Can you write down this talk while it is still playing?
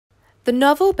The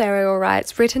novel Burial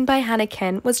Rites, written by Hannah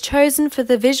Kent, was chosen for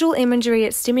the visual imagery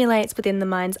it stimulates within the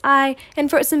mind's eye and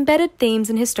for its embedded themes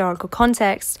and historical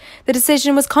context. The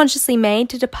decision was consciously made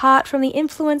to depart from the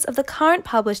influence of the current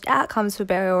published outcomes for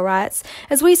Burial Rites,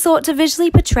 as we sought to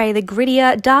visually portray the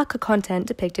grittier, darker content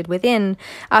depicted within.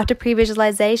 After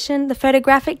pre-visualization, the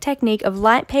photographic technique of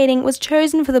light painting was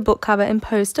chosen for the book cover and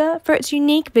poster for its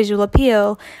unique visual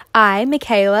appeal. I,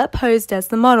 Mikaela, posed as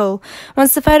the model.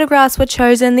 Once the photographs were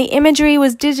chosen, the imagery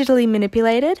was digitally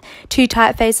manipulated, 2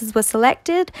 typefaces were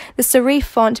selected, the serif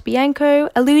font Bianco,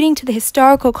 alluding to the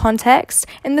historical context,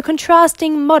 and the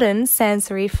contrasting modern sans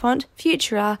serif font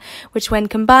Futura, which when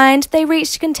combined, they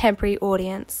reached a contemporary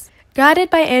audience. Guided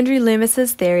by Andrew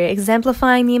Loomis's theory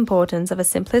exemplifying the importance of a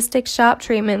simplistic, sharp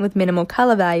treatment with minimal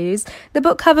colour values, the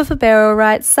book cover for Burial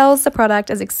Rites sells the product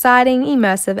as exciting,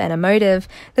 immersive and emotive.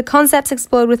 The concepts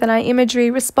explored within our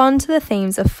imagery respond to the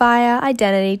themes of fire,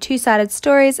 identity, two-sided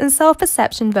stories and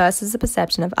self-perception versus the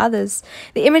perception of others.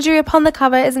 The imagery upon the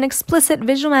cover is an explicit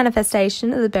visual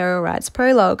manifestation of the Burial Rites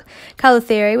prologue. Colour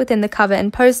theory within the cover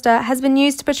and poster has been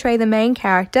used to portray the main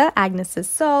character, Agnes's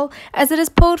soul, as it is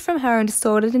pulled from her and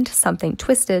distorted into something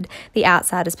twisted, the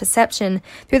outsider's perception.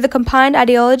 Through the combined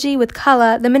ideology with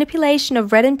colour, the manipulation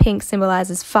of red and pink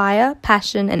symbolises fire,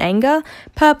 passion and anger,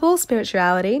 purple,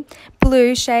 spirituality,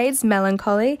 blue shades,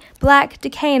 melancholy, black,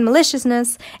 decay and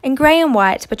maliciousness, and grey and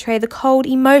white to portray the cold,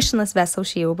 emotionless vessel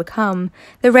she will become.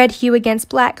 The red hue against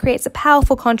black creates a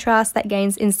powerful contrast that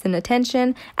gains instant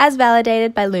attention, as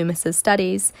validated by Loomis's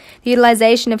studies. The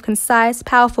utilisation of concise,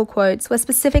 powerful quotes were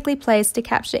specifically placed to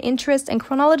capture interest and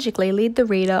chronologically lead the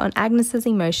reader on Agnes's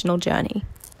emotional journey.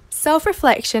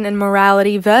 Self-reflection and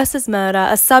morality versus murder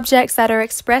are subjects that are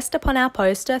expressed upon our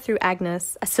poster through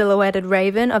Agnes, a silhouetted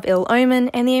raven of ill omen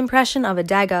and the impression of a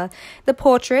dagger. The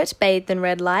portrait, bathed in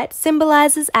red light,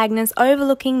 symbolises Agnes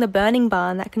overlooking the burning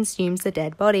barn that consumes the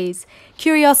dead bodies.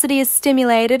 Curiosity is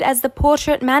stimulated as the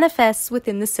portrait manifests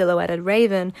within the silhouetted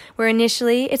raven, where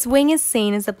initially its wing is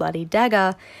seen as a bloody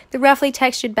dagger. The roughly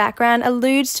textured background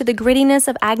alludes to the grittiness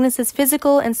of Agnes's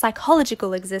physical and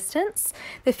psychological existence.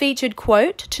 The featured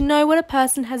quote, "To know what a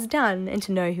person has done and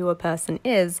to know who a person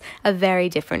is are very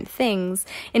different things,"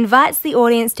 invites the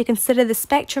audience to consider the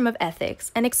spectrum of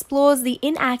ethics and explores the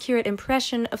inaccurate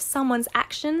impression of someone's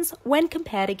actions when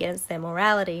compared against their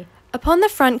morality. Upon the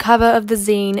front cover of the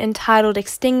zine entitled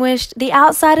Extinguished, the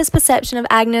outsider's perception of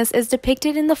Agnes is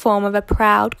depicted in the form of a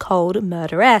proud, cold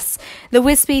murderess. The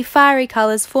wispy, fiery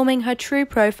colours forming her true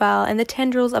profile and the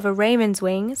tendrils of a raven's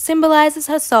wing symbolises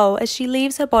her soul as she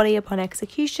leaves her body upon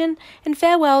execution and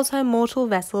farewells her mortal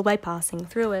vessel by passing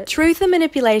through it. Truth and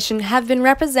manipulation have been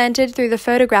represented through the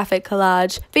photographic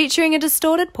collage, featuring a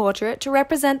distorted portrait to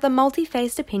represent the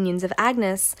multi-faced opinions of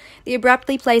Agnes. The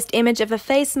abruptly placed image of a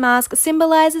face mask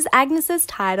symbolises Agnes's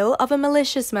title of a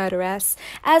malicious murderess,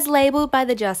 as labelled by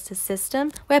the justice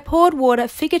system, where poured water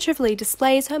figuratively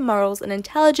displays her morals and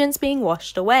intelligence being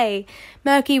washed away.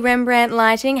 Murky Rembrandt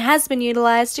lighting has been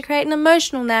utilised to create an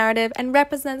emotional narrative and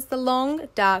represents the long,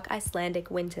 dark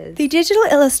Icelandic winters. The digital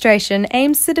illustration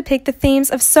aims to depict the themes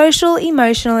of social,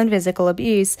 emotional and physical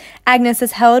abuse. Agnes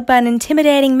is held by an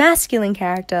intimidating masculine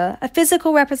character, a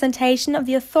physical representation of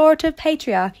the authoritative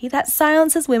patriarchy that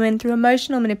silences women through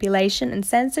emotional manipulation and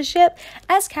censorship,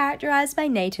 as characterized by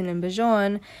Nathan and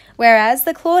Bjorn, whereas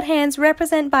the clawed hands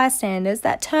represent bystanders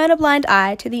that turn a blind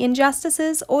eye to the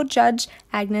injustices or judge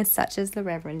Agnes, such as the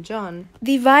Reverend John.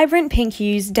 The vibrant pink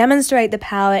hues demonstrate the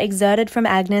power exerted from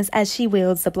Agnes as she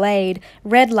wields the blade,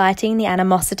 red lighting the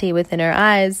animosity within her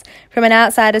eyes. From an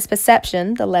outsider's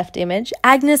perception, the left image,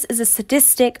 Agnes is a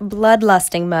sadistic,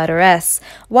 bloodlusting murderess,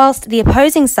 whilst the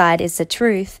opposing side is the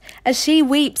truth, as she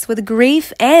weeps with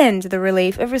grief and the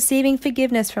relief of receiving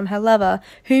forgiveness from her lover,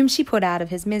 whom she put out of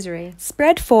his misery.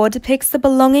 Spread 4 depicts the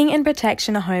belonging and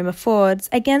protection a home affords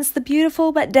against the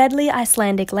beautiful but deadly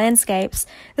Icelandic landscapes.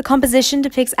 The composition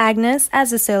depicts Agnes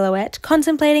as a silhouette,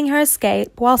 contemplating her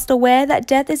escape whilst aware that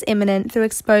death is imminent through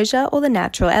exposure or the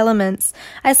natural elements.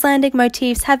 Icelandic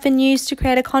motifs have been used to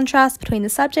create a contrast between the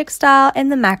subject style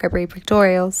and the macabre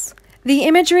pictorials. The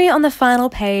imagery on the final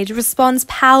page responds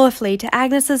powerfully to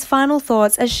Agnes's final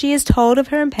thoughts as she is told of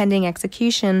her impending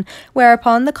execution,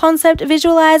 whereupon the concept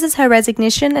visualizes her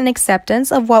resignation and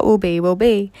acceptance of what will be will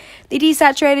be. The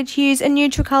desaturated hues and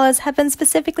neutral colors have been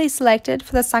specifically selected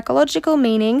for the psychological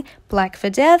meaning, black for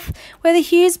death, where the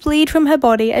hues bleed from her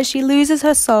body as she loses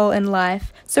her soul and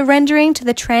life, surrendering to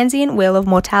the transient will of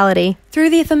mortality.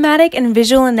 Through the thematic and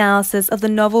visual analysis of the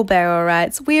novel Burial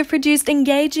Rites, we have produced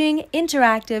engaging,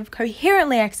 interactive,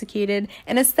 coherently executed,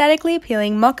 and aesthetically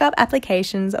appealing mock-up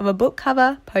applications of a book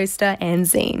cover, poster, and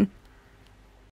zine.